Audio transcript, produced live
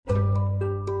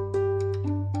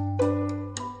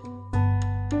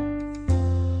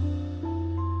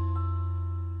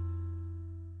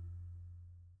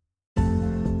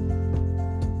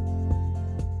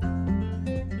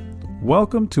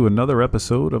Welcome to another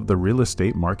episode of the Real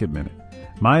Estate Market Minute.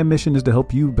 My mission is to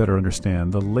help you better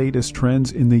understand the latest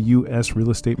trends in the U.S. real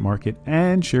estate market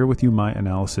and share with you my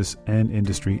analysis and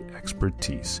industry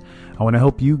expertise. I want to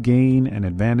help you gain an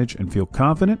advantage and feel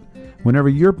confident whenever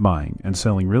you're buying and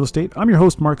selling real estate. I'm your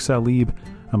host, Mark Salib.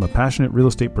 I'm a passionate real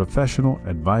estate professional,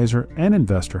 advisor, and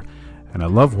investor, and I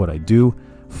love what I do.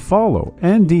 Follow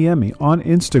and DM me on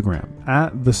Instagram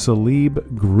at the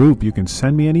Salib Group. You can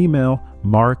send me an email,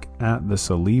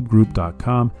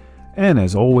 mark@thesalibgroup.com. And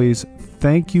as always,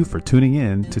 thank you for tuning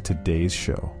in to today's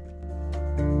show.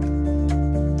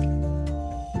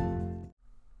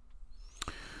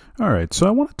 All right, so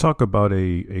I want to talk about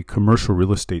a commercial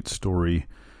real estate story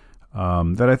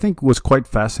that I think was quite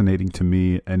fascinating to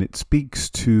me, and it speaks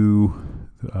to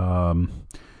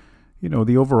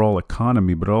the overall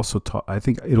economy, but also I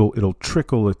think it'll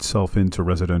trickle itself into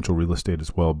residential real estate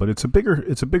as well. But it's a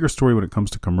bigger story when it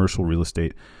comes to commercial real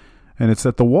estate, and it's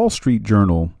that the Wall Street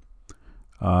Journal.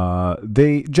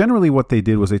 They generally what they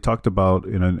did was they talked about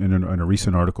in a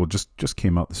recent article just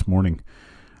came out this morning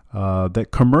that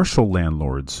commercial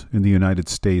landlords in the United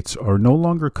States are no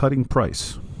longer cutting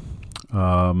price.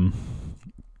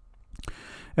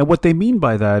 And what they mean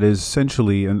by that is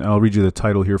essentially, and I'll read you the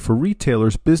title here, for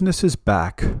retailers, business is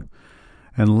back,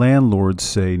 and landlords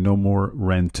say no more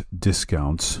rent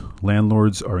discounts.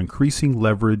 Landlords are increasing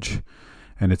leverage,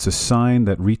 and it's a sign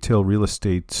that retail real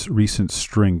estate's recent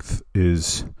strength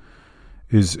is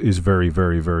very,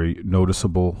 very, very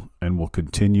noticeable and will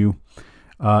continue.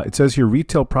 It says here,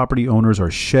 retail property owners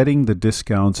are shedding the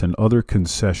discounts and other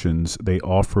concessions they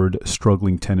offered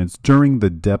struggling tenants during the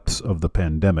depths of the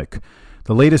pandemic.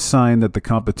 The latest sign that the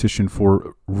competition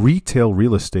for retail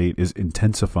real estate is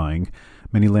intensifying.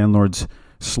 Many landlords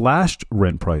slashed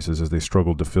rent prices as they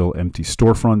struggled to fill empty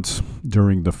storefronts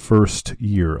during the first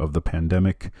year of the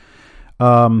pandemic.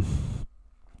 And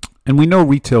we know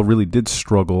retail really did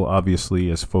struggle,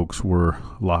 obviously, as folks were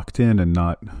locked in and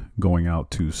not going out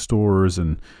to stores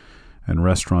and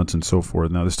restaurants and so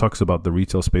forth. Now, this talks about the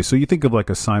retail space. So you think of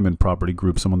like a Simon Property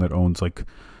Group, someone that owns like,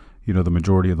 the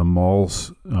majority of the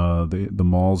malls, the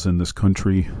malls in this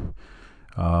country,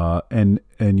 and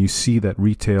you see that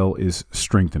retail is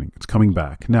strengthening. It's coming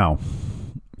back. Now,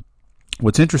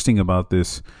 what's interesting about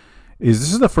this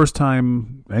is the first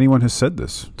time anyone has said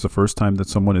this. It's the first time that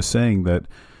someone is saying that,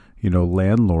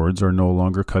 landlords are no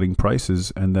longer cutting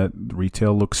prices and that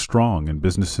retail looks strong and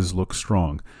businesses look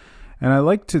strong. And I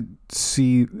like to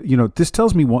see, this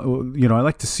tells me, I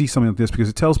like to see something like this because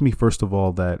it tells me, first of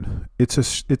all, that it's a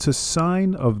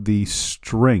sign of the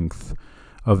strength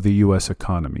of the U.S.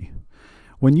 economy.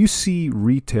 When you see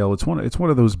retail, it's one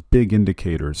of those big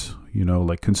indicators,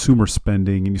 like consumer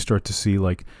spending, and you start to see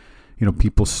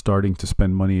people starting to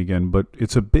spend money again. But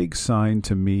it's a big sign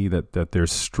to me that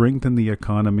there's strength in the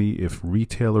economy if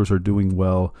retailers are doing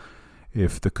well,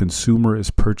 if the consumer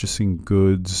is purchasing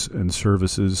goods and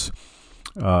services.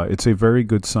 It's a very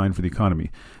good sign for the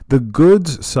economy. The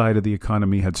goods side of the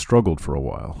economy had struggled for a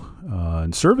while,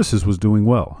 and services was doing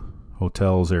well.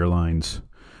 Hotels, airlines,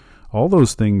 all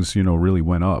those things, really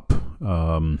went up,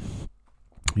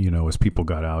 as people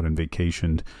got out and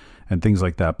vacationed and things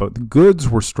like that. But the goods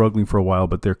were struggling for a while,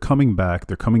 but they're coming back.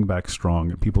 They're coming back strong,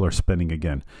 and people are spending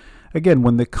again. Again,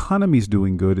 when the economy's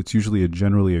doing good, it's usually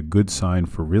generally a good sign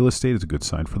for real estate. It's a good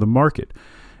sign for the market.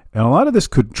 And a lot of this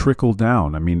could trickle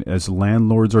down. I mean, as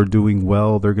landlords are doing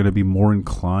well, they're going to be more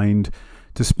inclined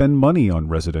to spend money on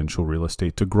residential real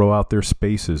estate, to grow out their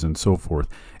spaces and so forth.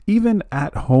 Even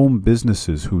at-home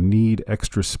businesses who need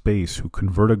extra space, who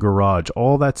convert a garage,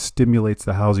 all that stimulates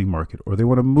the housing market. Or they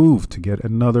want to move to get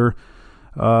another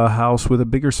house with a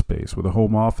bigger space, with a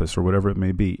home office or whatever it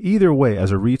may be. Either way,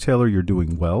 as a retailer, you're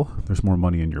doing well. There's more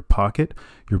money in your pocket.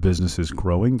 Your business is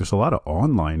growing. There's a lot of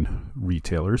online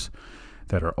retailers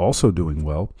that are also doing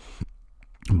well.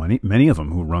 Many of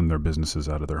them who run their businesses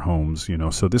out of their homes,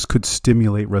 so this could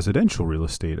stimulate residential real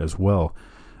estate as well,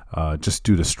 just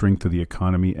due to strength of the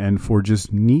economy and for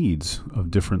just needs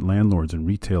of different landlords and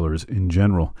retailers in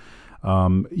general.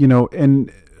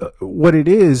 What it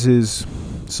is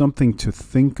something to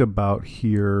think about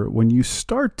here. When you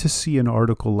start to see an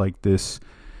article like this,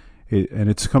 and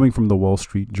it's coming from the Wall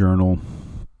Street Journal,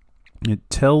 it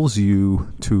tells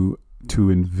you to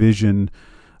envision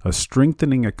a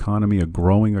strengthening economy, a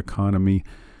growing economy,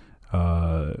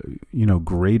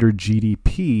 greater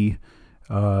GDP,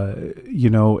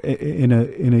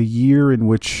 in a year in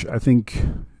which I think,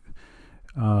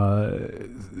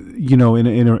 in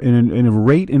a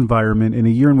rate environment, in a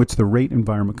year in which the rate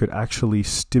environment could actually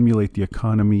stimulate the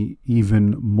economy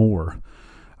even more.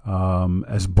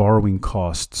 as borrowing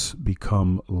costs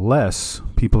become less,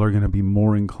 people are going to be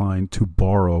more inclined to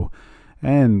borrow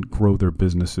and grow their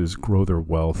businesses, grow their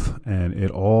wealth, and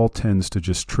it all tends to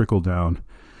just trickle down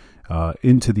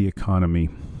into the economy,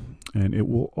 and it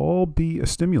will all be a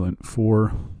stimulant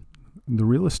for the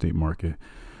real estate market,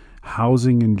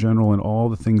 housing in general, and all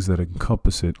the things that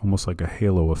encompass it, almost like a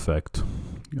halo effect.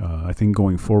 I think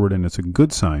going forward, and it's a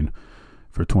good sign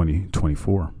for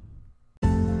 2024.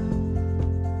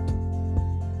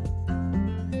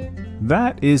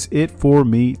 That is it for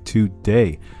me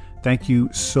today. Thank you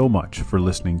so much for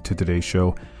listening to today's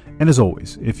show. And as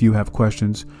always, if you have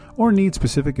questions or need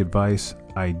specific advice,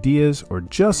 ideas, or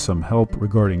just some help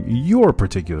regarding your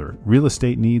particular real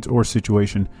estate needs or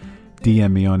situation,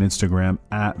 DM me on Instagram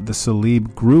at The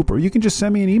Salib Group, or you can just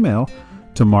send me an email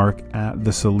to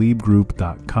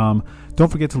mark@thesalibgroup.com.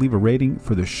 Don't forget to leave a rating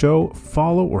for the show,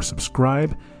 follow or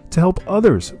subscribe to help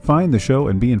others find the show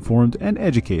and be informed and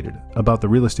educated about the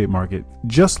real estate market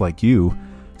just like you.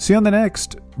 See you on the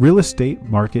next Real Estate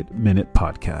Market Minute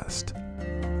podcast.